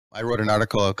I wrote an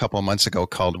article a couple of months ago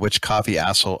called "Which Coffee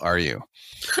Asshole Are You?"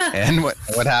 And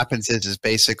what happens is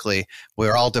basically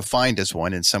we're all defined as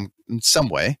one in some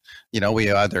way. You know,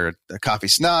 we either are coffee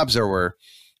snobs or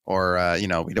you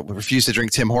know, we refuse to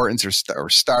drink Tim Hortons or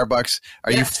Starbucks.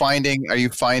 Are you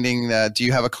finding that? Do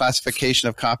you have a classification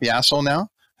of coffee asshole now?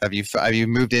 Have you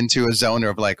moved into a zone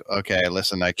of like, okay,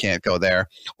 listen, I can't go there,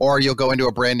 or you'll go into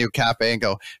a brand new cafe and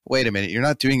go, wait a minute, you're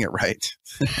not doing it right.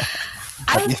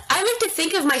 I like to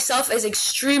think of myself as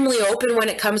extremely open when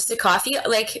it comes to coffee.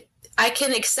 Like, I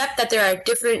can accept that there are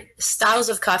different styles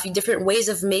of coffee, different ways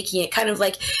of making it. Kind of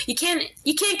like you can't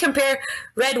compare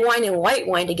red wine and white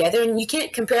wine together, and you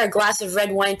can't compare a glass of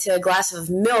red wine to a glass of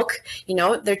milk. You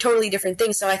know, they're totally different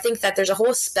things. So I think that there's a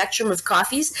whole spectrum of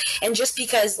coffees, and just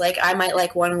because like I might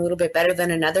like one a little bit better than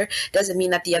another doesn't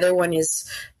mean that the other one is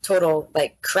total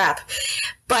like crap.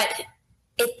 But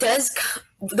it does.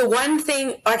 The one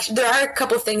thing, actually, there are a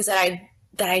couple of things that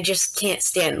I just can't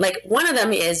stand. Like, one of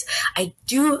them is I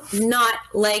do not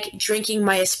like drinking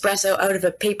my espresso out of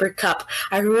a paper cup.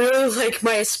 I really like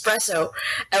my espresso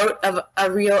out of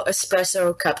a real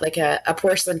espresso cup, like a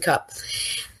porcelain cup.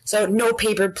 So no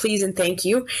paper, please and thank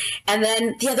you. And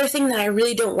then the other thing that I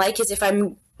really don't like is if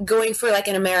I'm going for like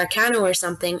an Americano or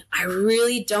something, I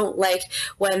really don't like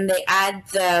when they add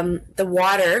the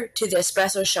water to the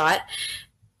espresso shot.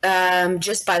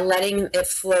 Just by letting it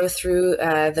flow through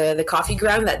the coffee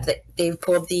ground that they've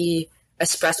pulled the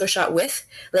espresso shot with.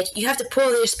 Like, you have to pull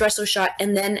the espresso shot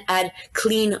and then add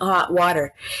clean hot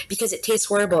water because it tastes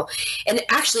horrible. And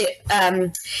actually,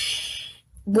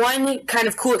 one kind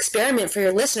of cool experiment for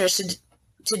your listeners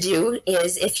to do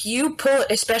is if you pull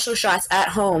espresso shots at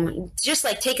home, just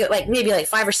like take it like maybe like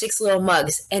 5 or 6 little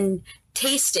mugs and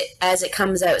taste it as it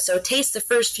comes out. So taste the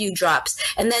first few drops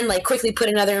and then like quickly put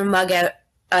another mug out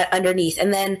underneath,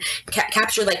 and then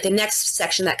capture like the next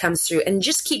section that comes through, and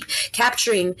just keep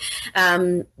capturing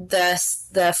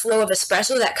the flow of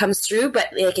espresso that comes through, but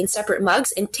like in separate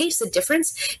mugs, and taste the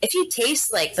difference. If you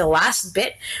taste like the last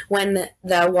bit when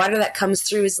the water that comes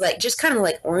through is like just kind of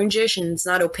like orangish and it's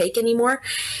not opaque anymore,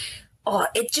 oh,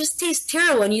 it just tastes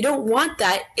terrible, and you don't want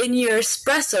that in your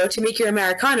espresso to make your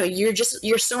Americano. You're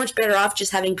so much better off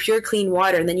just having pure, clean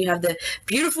water, and then you have the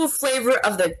beautiful flavor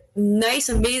of the nice,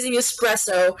 amazing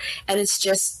espresso, and it's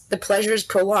just the pleasure is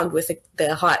prolonged with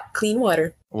the hot, clean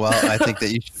water. Well, I think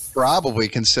that you should probably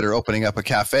consider opening up a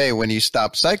cafe when you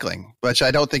stop cycling, which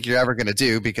I don't think you're ever going to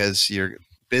do because you're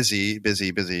busy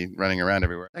running around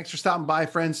everywhere. Thanks for stopping by,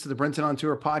 friends, to the Brenton On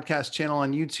Tour podcast channel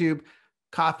on YouTube.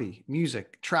 Coffee,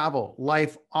 music, travel,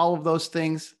 life, all of those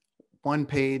things, one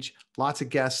page, lots of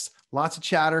guests, lots of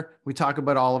chatter. We talk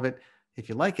about all of it. If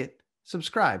you like it,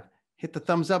 subscribe, hit the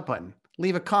thumbs up button,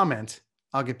 leave a comment.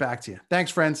 I'll get back to you. Thanks,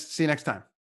 friends. See you next time.